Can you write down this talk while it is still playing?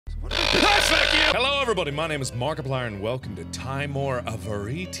Fuck you! Hello everybody, my name is Markiplier and welcome to Timore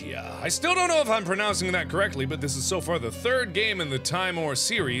Avaritia. I still don't know if I'm pronouncing that correctly, but this is so far the third game in the Timore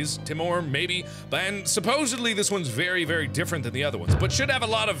series. Timore, maybe, and supposedly this one's very, very different than the other ones, but should have a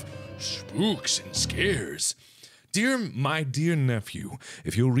lot of spooks and scares. My dear nephew,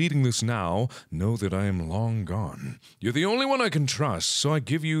 if you're reading this now, know that I am long gone. You're the only one I can trust, so I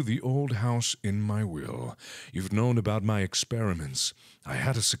give you the old house in my will. You've known about my experiments. I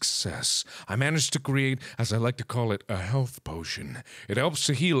had a success. I managed to create, as I like to call it, a health potion. It helps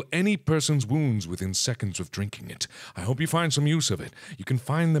to heal any person's wounds within seconds of drinking it. I hope you find some use of it. You can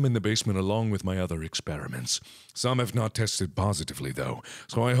find them in the basement along with my other experiments. Some have not tested positively, though,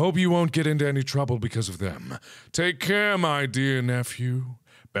 so I hope you won't get into any trouble because of them. Take care, my dear nephew.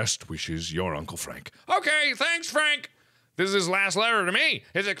 Best wishes, your Uncle Frank. Okay, thanks, Frank. This is his last letter to me.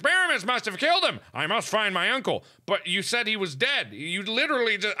 His experiments must have killed him. I must find my uncle. But you said he was dead. You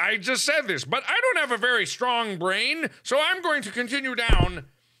literally I just said this, but I don't have a very strong brain, so I'm going to continue down.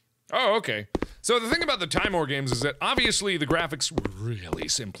 Oh, okay. So the thing about the Timore games is that obviously the graphics were really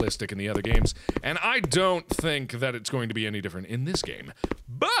simplistic in the other games, and I don't think that it's going to be any different in this game.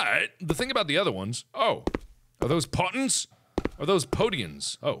 But the thing about the other ones, are those potens? Are those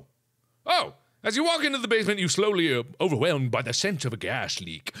podians? Oh. As you walk into the basement, you slowly are overwhelmed by the sense of a gas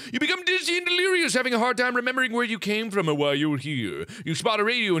leak. You become dizzy and delirious, having a hard time remembering where you came from or why you were here. You spot a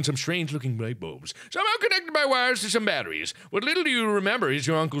radio and some strange-looking light bulbs, somehow connected by wires to some batteries. What little do you remember is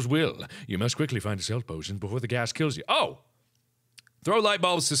your uncle's will. You must quickly find a health potion before the gas kills you. Oh! Throw light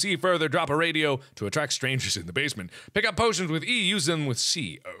bulbs to see further, drop a radio to attract strangers in the basement. Pick up potions with E, use them with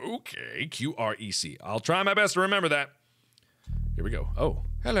C. Okay, Q-R-E-C. I'll try my best to remember that. Here we go. Oh,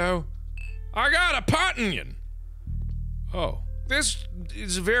 hello. I got a potinion! Oh, this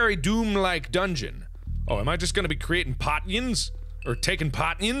is a very Doom-like dungeon. Oh, am I just gonna be creating potinions? Or taking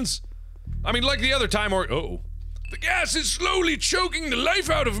potinions? I mean, like the other time, or- The gas is slowly choking the life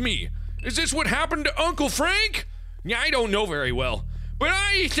out of me! Is this what happened to Uncle Frank? Yeah, I don't know very well. But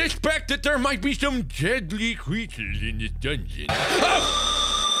I suspect that there might be some deadly creatures in this dungeon.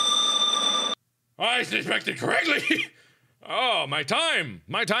 Oh! I suspected correctly! Oh, my time!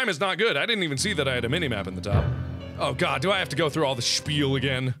 My time is not good. I didn't even see that I had a minimap in the top. Oh god, do I have to go through all the spiel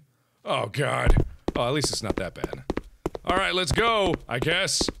again? Oh god. Oh, at least it's not that bad. Alright, let's go, I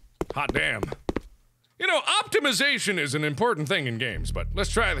guess. Hot damn. You know, optimization is an important thing in games, but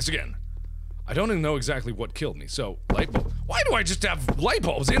let's try this again. I don't even know exactly what killed me, so, light bulb. Why do I just have light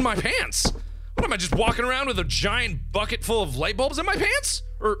bulbs in my pants? What, am I just walking around with a giant bucket full of light bulbs in my pants?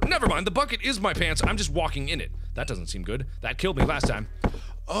 Or, never mind, the bucket is my pants, I'm just walking in it. That doesn't seem good. That killed me last time.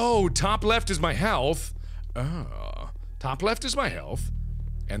 Oh, top left is my health. Top left is my health.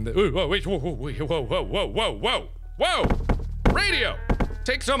 And the- whoa, wait, whoa! Radio!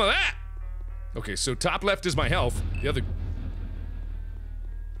 Take some of that! Okay, so top left is my health. The other-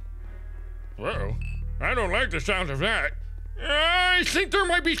 Whoa, I don't like the sound of that. I think there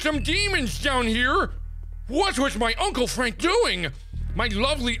might be some demons down here. What was my Uncle Frank doing? My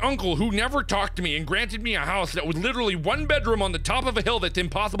lovely uncle who never talked to me and granted me a house that was literally one bedroom on the top of a hill that's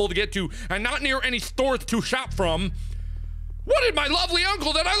impossible to get to and not near any stores to shop from. What did my lovely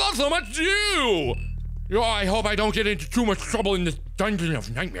uncle that I love so much do? Oh, I hope I don't get into too much trouble in this Dungeon of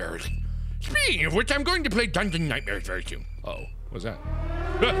Nightmares. Speaking of which, I'm going to play Dungeon Nightmares very soon. Uh-oh, what's that?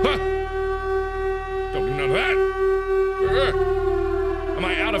 Don't do none of that. Am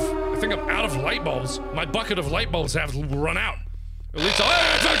I out of, I think I'm out of light bulbs. My bucket of light bulbs have run out. At least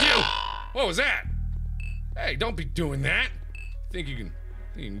I'll fuck you! What was that? Hey, don't be doing that. Think you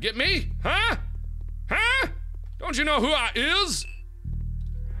can get me? Huh? Huh? Don't you know who I is?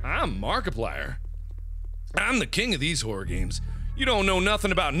 I'm Markiplier. I'm the king of these horror games. You don't know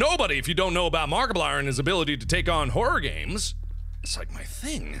nothing about nobody if you don't know about Markiplier and his ability to take on horror games. It's like my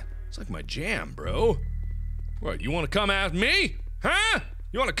thing. It's like my jam, bro. What, you wanna come after me? Huh?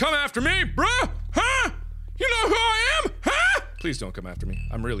 You wanna come after me, bro? Huh? You know who I am? Huh? Please don't come after me.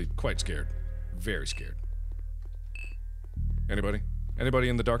 I'm really quite scared. Very scared. Anybody? Anybody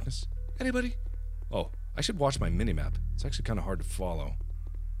in the darkness? Anybody? Oh, I should watch my minimap. It's actually kind of hard to follow.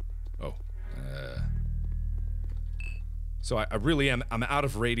 Oh. So I really am, I'm out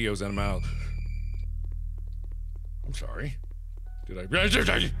of radios and I'm out. I'm sorry. Did I?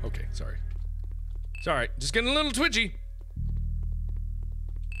 Okay, sorry. Sorry, just getting a little twitchy.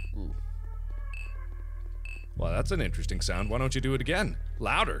 Ooh. Well, that's an interesting sound. Why don't you do it again?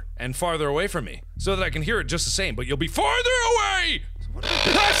 Louder and farther away from me, so that I can hear it just the same, but you'll be farther away!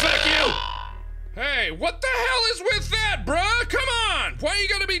 Fuck you! Hey, what the hell is with that, bruh? Come on! Why you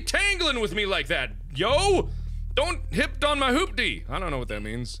gotta be tangling with me like that, yo? Don't hipped on my hoopty. I don't know what that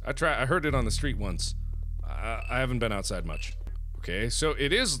means. I heard it on the street once. I haven't been outside much. Okay, so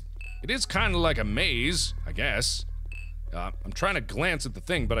it is kind of like a maze, I guess. I'm trying to glance at the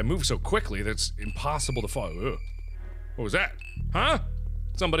thing, but I move so quickly that it's impossible to follow. Ugh. What was that? Huh?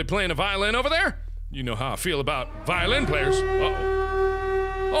 Somebody playing a violin over there? You know how I feel about violin players.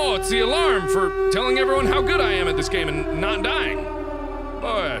 Uh-oh. Oh, it's the alarm for telling everyone how good I am at this game and not dying.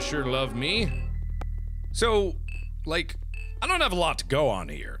 Boy, I sure love me. So, like, I don't have a lot to go on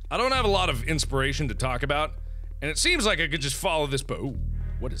here. I don't have a lot of inspiration to talk about, and it seems like I could just follow this, but ooh,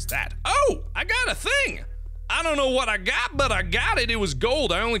 what is that? Oh, I got a thing! I don't know what I got, but I got it. It was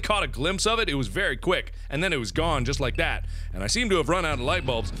gold. I only caught a glimpse of it. It was very quick, and then it was gone just like that. And I seem to have run out of light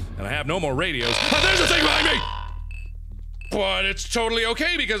bulbs, and I have no more radios. Oh, there's a thing behind me! But it's totally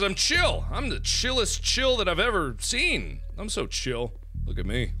okay because I'm chill. I'm the chillest chill that I've ever seen. I'm so chill. Look at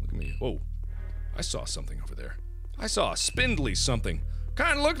me. Look at me. Whoa. I saw something over there. I saw a spindly something.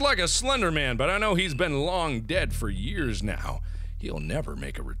 Kinda looked like a Slender Man, but I know he's been long dead for years now. He'll never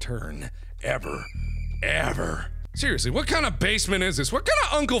make a return. Ever. Ever. Seriously, what kind of basement is this? What kind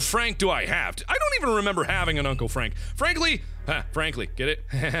of Uncle Frank do I have? I don't even remember having an Uncle Frank. Frankly, get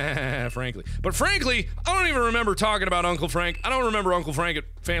it? Frankly. But frankly, I don't even remember talking about Uncle Frank. I don't remember Uncle Frank at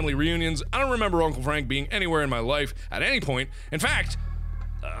family reunions. I don't remember Uncle Frank being anywhere in my life at any point. In fact,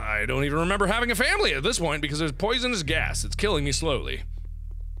 I don't even remember having a family at this point because there's poisonous gas. It's killing me slowly.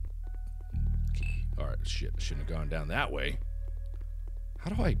 Okay. Alright, shit, I shouldn't have gone down that way.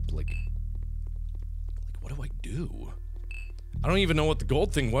 How do I, like, what do I do? I don't even know what the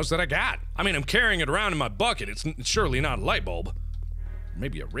gold thing was that I got. I mean, I'm carrying it around in my bucket. It's surely not a light bulb.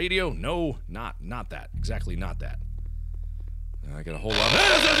 Maybe a radio? No, not that. Exactly not that. I got a whole lot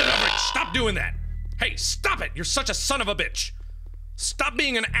of— Stop doing that! Hey, stop it! You're such a son of a bitch! Stop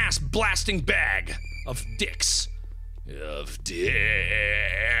being an ass-blasting bag of dicks. Of dicks.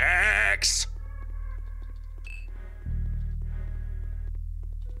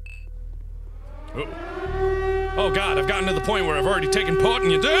 Oh god, I've gotten to the point where I've already taken part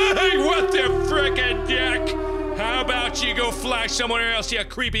in you. Hey, what the frickin' dick? How about you go fly somewhere else, you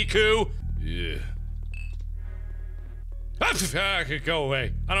creepy coo? Yeah. Go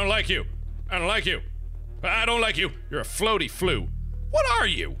away. I don't like you. I don't like you. I don't like you. You're a floaty flu. What are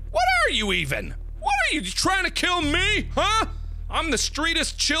you? What are you even? What are you trying to kill me? Huh? I'm the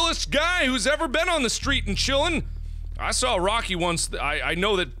streetest, chillest guy who's ever been on the street and chillin'. I saw Rocky once. I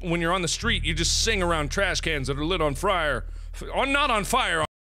know that when you're on the street, you just sing around trash cans that are lit on fire. Not on fire.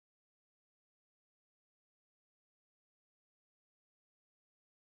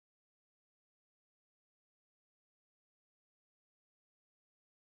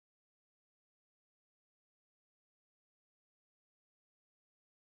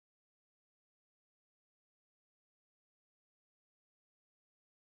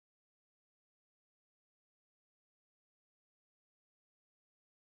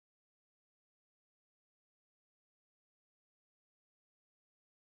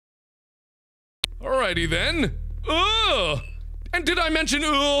 Alrighty then. Ugh! And did I mention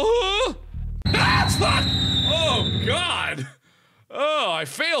ugh? Ah, fuck! Oh god! Oh, I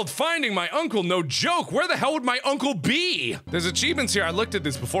failed finding my uncle, no joke. Where the hell would my uncle be? There's achievements here. I looked at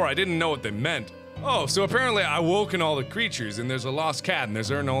this before. I didn't know what they meant. Oh, so apparently I woken all the creatures, and there's a lost cat, and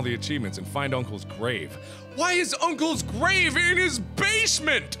there's earn all the achievements, and find Uncle's grave. Why is Uncle's grave in his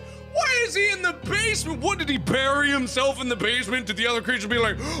basement? Why is he in the basement? What, did he bury himself in the basement? Did the other creatures be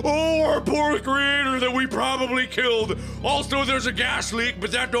like, oh, our poor creator that we probably killed. Also, there's a gas leak,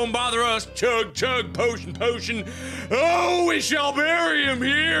 but that don't bother us. Chug, chug, potion, potion. Oh, we shall bury him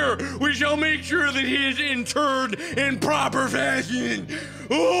here. We shall make sure that he is interred in proper fashion.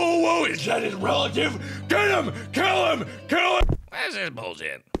 Oh, whoa, is that his relative? Get him, kill him, kill him. What's this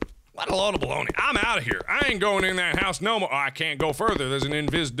bullshit? What a load of baloney. I'm out of here. I ain't going in that house no more. Oh, I can't go further. There's an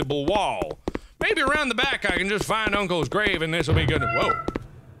invisible wall. Maybe around the back I can just find Uncle's grave and this'll be good. Whoa.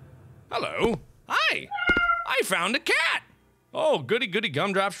 Hello. Hi. I found a cat. Oh, goody goody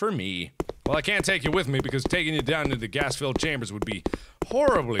gumdrops for me. Well, I can't take you with me because taking you down into the gas-filled chambers would be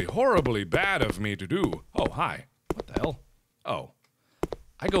horribly, horribly bad of me to do. Oh, hi. What the hell? Oh.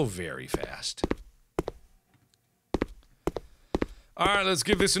 I go very fast. Alright, let's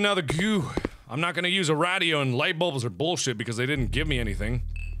give this another go. I'm not gonna use a radio, and light bulbs are bullshit because they didn't give me anything.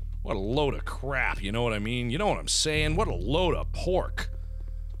 What a load of crap, you know what I mean? You know what I'm saying? What a load of pork.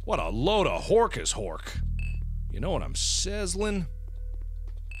 What a load of horkus hork. You know what I'm sizzling?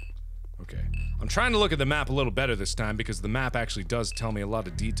 Okay. I'm trying to look at the map a little better this time because the map actually does tell me a lot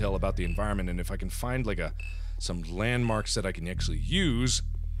of detail about the environment, and if I can find like some landmarks that I can actually use,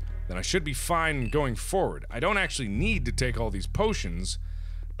 then I should be fine going forward. I don't actually need to take all these potions,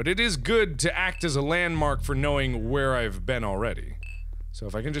 but it is good to act as a landmark for knowing where I've been already. So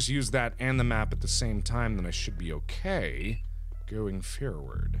if I can just use that and the map at the same time, then I should be okay going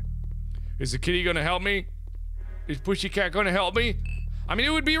forward. Is the kitty gonna help me? Is Pussycat gonna help me? I mean,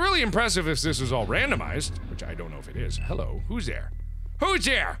 it would be really impressive if this was all randomized, which I don't know if it is. Hello, who's there? Who's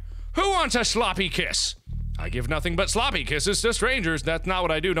there? Who wants a sloppy kiss? I give nothing but sloppy kisses to strangers. That's not what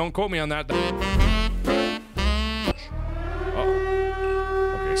I do. Don't quote me on that.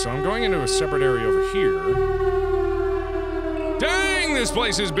 Okay, so I'm going into a separate area over here. Dang, this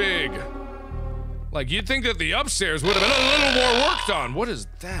place is big! Like, you'd think that the upstairs would have been a little more worked on. What is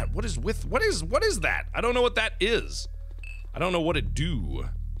that? What is that? I don't know what that is. I don't know what it do.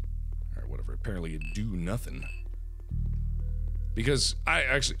 Or whatever, apparently it do nothing. Because,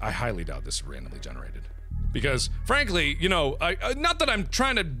 I highly doubt this is randomly generated. Because, frankly, you know, not that I'm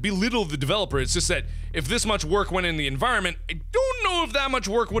trying to belittle the developer, it's just that if this much work went in the environment, I don't know if that much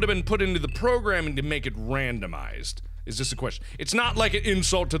work would have been put into the programming to make it randomized. Is just a question. It's not like an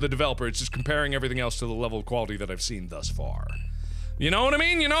insult to the developer, it's just comparing everything else to the level of quality that I've seen thus far. You know what I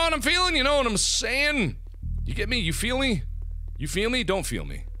mean? You know what I'm feeling? You know what I'm saying? You get me? You feel me? You feel me? Don't feel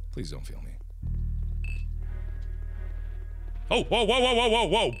me. Please don't feel me. Oh, whoa, whoa, whoa, whoa, whoa,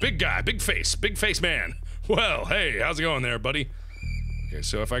 whoa. Big guy, big face man. Well, hey, how's it going there, buddy? Okay,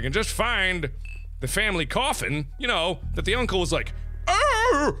 so if I can just find the family coffin, you know, that the uncle was like,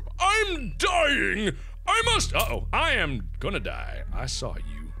 "Oh, I'm dying! I must— uh-oh, I am gonna die. I saw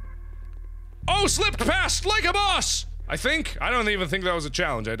you. Oh, slipped past like a boss! I think. I don't even think that was a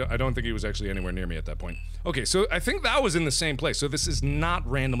challenge. I don't think he was actually anywhere near me at that point. Okay, so I think that was in the same place. So this is not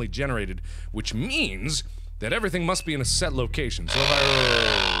randomly generated, which means that everything must be in a set location. So if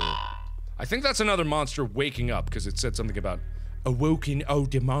I think that's another monster waking up, because it said something about awoken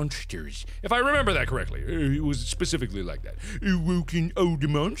older monsters. If I remember that correctly, it was specifically like that. Awoken older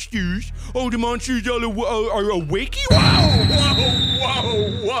monsters. Older monsters are awaking. Whoa!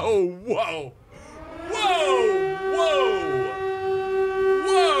 Whoa! Whoa! Whoa! Whoa! Whoa!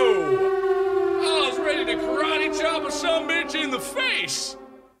 Whoa! I was ready to karate chop a some bitch in the face.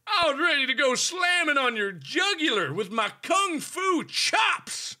 I was ready to go slamming on your jugular with my kung fu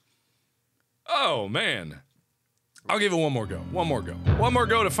chops. Oh man. I'll give it one more go. One more go. One more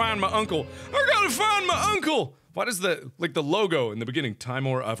go to find my uncle. I gotta find my uncle! Why does the logo in the beginning,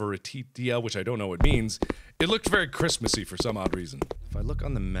 Timore Avaritia, which I don't know what it means, it looked very Christmassy for some odd reason. If I look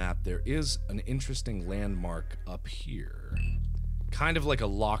on the map, there is an interesting landmark up here. Kind of like a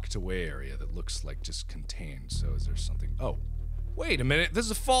locked away area that looks like just contained. So is there something— oh, wait a minute, this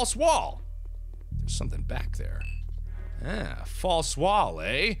is a false wall. There's something back there. Ah, false wall,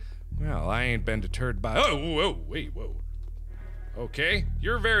 eh? Well, I ain't been deterred by— oh, whoa, wait, whoa. Okay,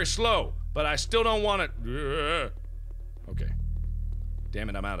 you're very slow, but I still don't want it— okay. Damn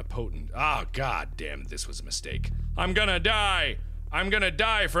it, I'm out of potent— oh, god damn, this was a mistake. I'm gonna die! I'm gonna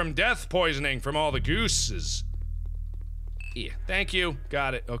die from death poisoning from all the gooses. Yeah, thank you.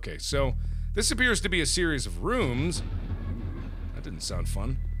 Got it. Okay, so this appears to be a series of rooms. That didn't sound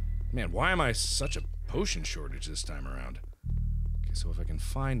fun. Man, why am I such a potion shortage this time around? Okay, so if I can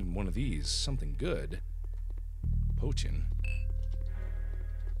find in one of these something good. Potion.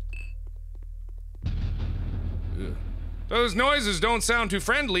 Ugh. Those noises don't sound too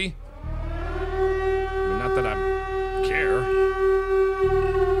friendly. I mean, not that I care.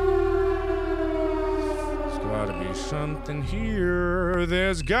 There's gotta be something here.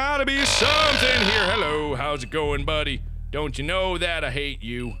 There's gotta be something here. Hello, how's it going, buddy? Don't you know that I hate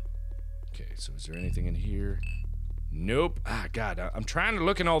you? Okay, so is there anything in here? Nope. Ah, god, I'm trying to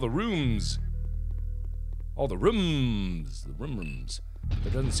look in all the rooms. All the rooms. The rooms.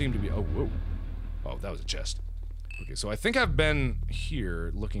 There doesn't seem to be— oh, whoa. Oh, that was a chest. Okay, so I think I've been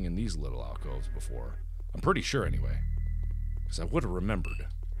here looking in these little alcoves before. I'm pretty sure anyway. Because I would have remembered.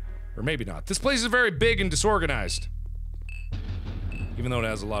 Or maybe not. This place is very big and disorganized. Even though it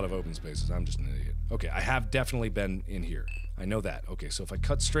has a lot of open spaces, I'm just an idiot. Okay, I have definitely been in here. I know that. Okay, so if I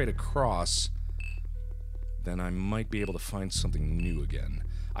cut straight across, then I might be able to find something new again.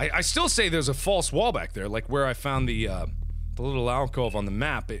 I still say there's a false wall back there, like where I found the little alcove on the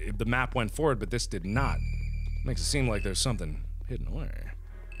map. The map went forward, but this did not. Makes it seem like there's something hidden away.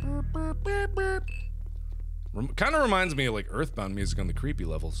 Kind of reminds me of like Earthbound music on the creepy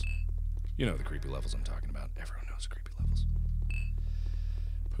levels. You know the creepy levels I'm talking about. Everyone knows creepy levels.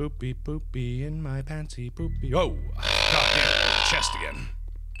 Poopy poopy in my pantsy poopy. Oh! God damn, chest again.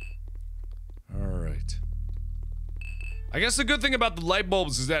 Alright. I guess the good thing about the light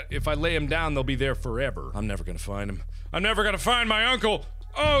bulbs is that if I lay them down, they'll be there forever. I'm never gonna find him. I'm never gonna find my uncle!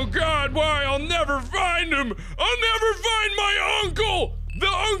 Oh God, why? I'll never find him! I'll never find my uncle! The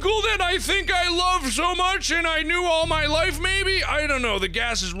uncle that I think I love so much and I knew all my life, maybe? I don't know, the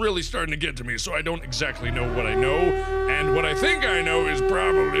gas is really starting to get to me, so I don't exactly know what I know, and what I think I know is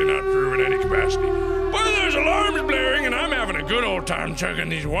probably not true in any capacity. But there's alarms blaring, and I'm having a good old time chugging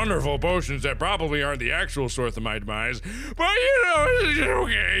these wonderful potions that probably aren't the actual source of my demise. But you know, it's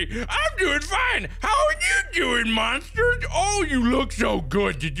okay. I'm doing fine. How are you doing, monsters? Oh, you look so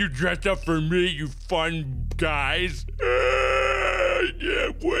good. Did you dress up for me, you fun guys? I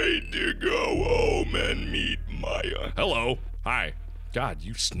can't wait to go home and meet Maya. Hello. Hi. God,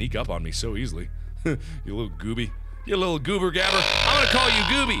 you sneak up on me so easily. You little gooby. You little goober gabber. I'm gonna call you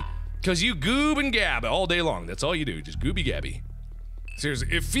Gooby. Because you goob and gab all day long. That's all you do. Just gooby gabby. Seriously,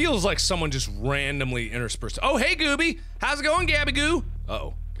 it feels like someone just randomly interspersed. Oh, hey, Gooby. How's it going, Gabby Goo?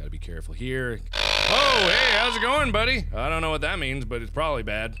 Uh-oh. Gotta be careful here. Oh, hey, how's it going, buddy? I don't know what that means, but it's probably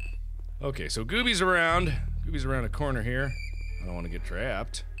bad. Okay, so Gooby's around. Gooby's around a corner here. I don't want to get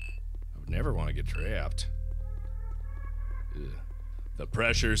trapped. I would never want to get trapped. Ugh. The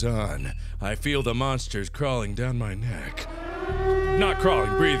pressure's on. I feel the monsters crawling down my neck. Not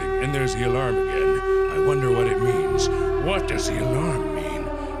crawling, breathing, and there's the alarm again. I wonder what it means. What does the alarm mean?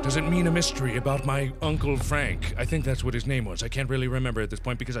 Does it mean a mystery about my Uncle Frank? I think that's what his name was. I can't really remember at this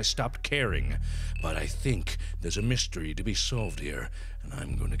point because I stopped caring. But I think there's a mystery to be solved here, and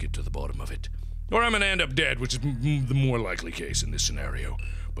I'm gonna get to the bottom of it. Or I'm gonna end up dead, which is the more likely case in this scenario.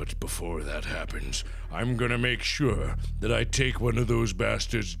 But before that happens, I'm gonna make sure that I take one of those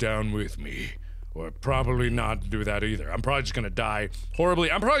bastards down with me. Or probably not do that either. I'm probably just gonna die horribly.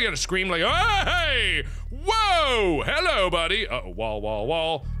 I'm probably gonna scream like, hey! Whoa! Hello, buddy! Uh-oh, wall, wall,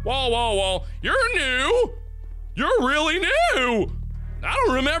 wall. Wall, wall, wall. You're new! You're really new! I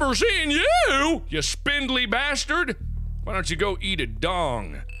don't remember seeing you! You spindly bastard! Why don't you go eat a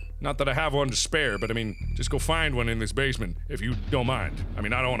dong? Not that I have one to spare, but I mean, just go find one in this basement, if you don't mind. I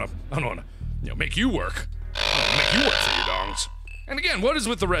mean, I don't wanna, you know, make you work. I don't wanna make you work for your dongs. And again, what is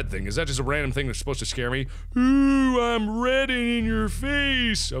with the red thing? Is that just a random thing that's supposed to scare me? Ooh, I'm red in your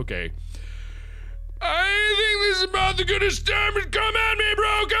face. Okay. I think this is about the goodest time. Come at me,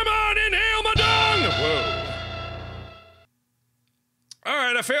 bro. Come on, inhale my dong. Whoa.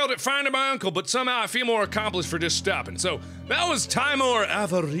 Alright, I failed at finding my uncle, but somehow I feel more accomplished for just stopping. So, that was Timore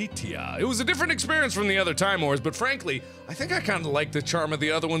Avaritia. It was a different experience from the other Timores, but frankly, I think I kind of liked the charm of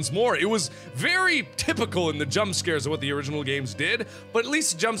the other ones more. It was very typical in the jump scares of what the original games did, but at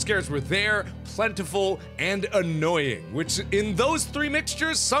least the jump scares were there, plentiful, and annoying, which in those three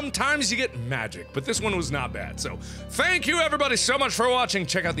mixtures, sometimes you get magic, but this one was not bad. So, thank you everybody so much for watching.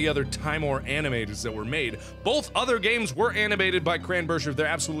 Check out the other Timore animators that were made. Both other games were animated by Cranberry. They're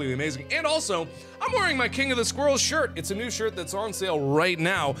absolutely amazing. And also, I'm wearing my King of the Squirrels shirt. It's a new shirt that's on sale right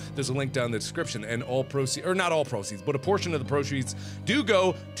now. There's a link down in the description, and all proceeds, or not all proceeds, but a portion of the proceeds do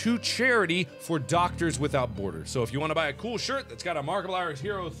go to charity for Doctors Without Borders. So if you want to buy a cool shirt that's got a Markiplier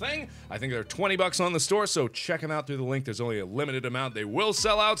hero thing, I think they're 20 bucks on the store, so check them out through the link. There's only a limited amount. They will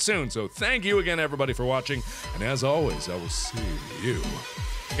sell out soon. So thank you again, everybody, for watching. And as always, I will see you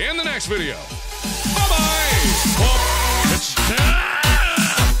in the next video. Bye-bye!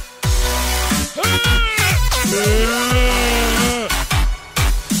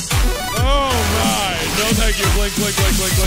 Oh my! No thank you. Blink, blink, blink, blink, blink.